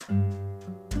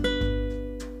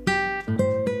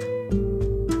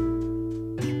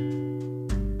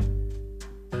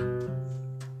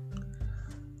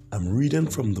Reading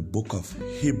from the book of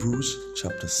Hebrews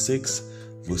chapter 6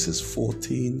 verses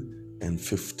 14 and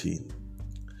 15.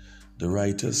 The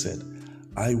writer said,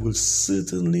 I will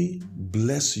certainly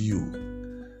bless you,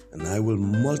 and I will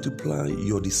multiply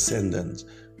your descendants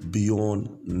beyond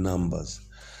numbers.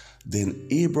 Then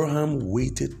Abraham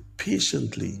waited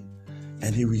patiently,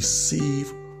 and he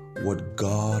received what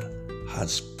God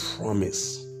has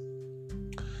promised.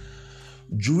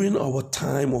 During our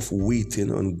time of waiting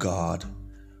on God,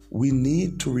 we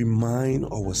need to remind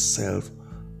ourselves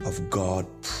of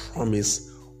God's promise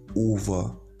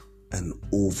over and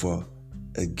over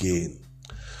again.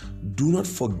 Do not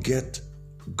forget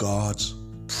God's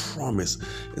promise.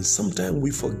 And sometimes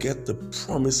we forget the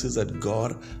promises that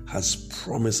God has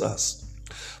promised us,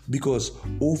 because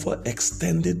over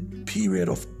extended period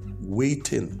of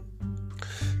waiting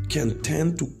can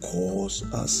tend to cause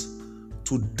us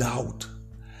to doubt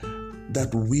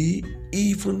that we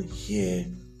even hear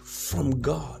from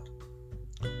God.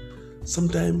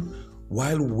 Sometimes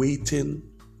while waiting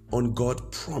on God's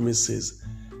promises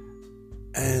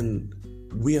and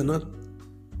we are not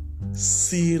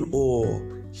seeing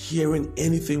or hearing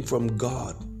anything from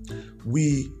God,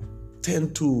 we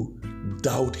tend to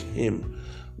doubt Him.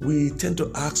 We tend to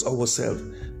ask ourselves,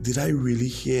 did I really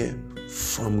hear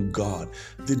from God?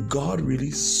 Did God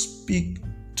really speak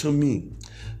to me?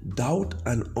 Doubt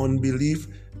and unbelief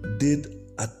did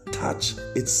attach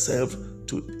itself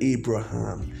to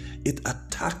Abraham. It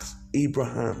attacked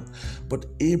Abraham. But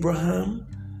Abraham,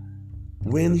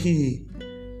 when he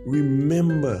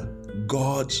remembered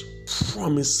God's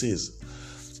promises,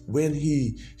 when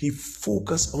he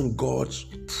focused on God's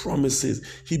promises,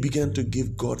 he began to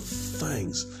give God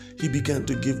thanks. He began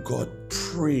to give God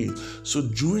praise. So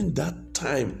during that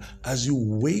time, as you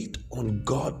wait on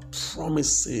God's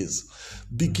promises,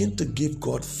 begin to give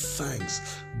God thanks.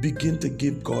 Begin to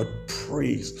give God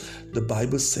praise. The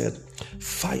Bible said,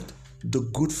 fight the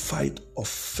good fight of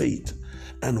faith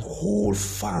and hold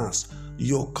fast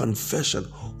your confession.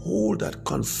 Hold that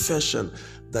confession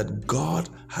that God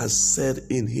has said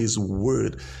in His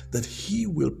word that He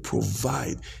will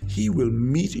provide, He will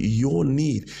meet your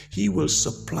need, He will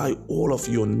supply all of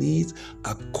your needs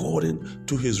according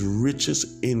to His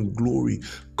riches in glory.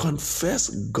 Confess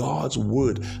God's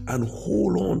word and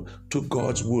hold on to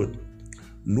God's word.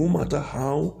 No matter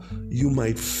how you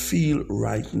might feel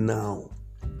right now,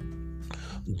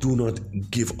 do not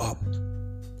give up.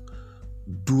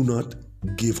 Do not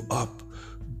give up.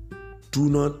 Do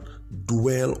not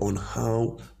dwell on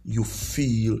how you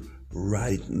feel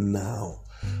right now,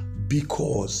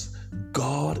 because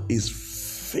God is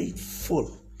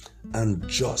faithful and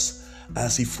just.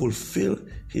 As He fulfilled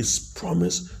His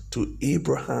promise to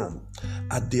Abraham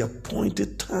at the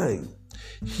appointed time,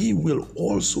 He will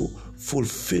also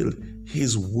fulfill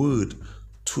His word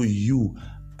to you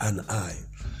and I.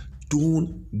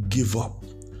 Don't give up.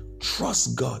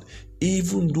 Trust God.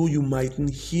 Even though you mightn't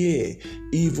hear,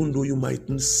 even though you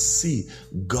mightn't see,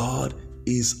 God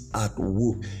is at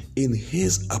work. In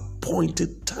His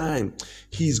appointed time,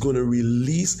 He's going to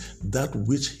release that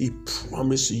which He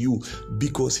promised you,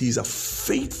 because He's a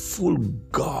faithful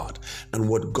God. And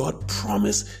what God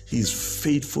promised, He's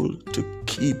faithful to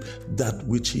keep that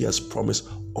which He has promised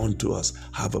unto us.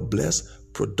 Have a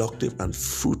blessed, productive, and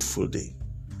fruitful day.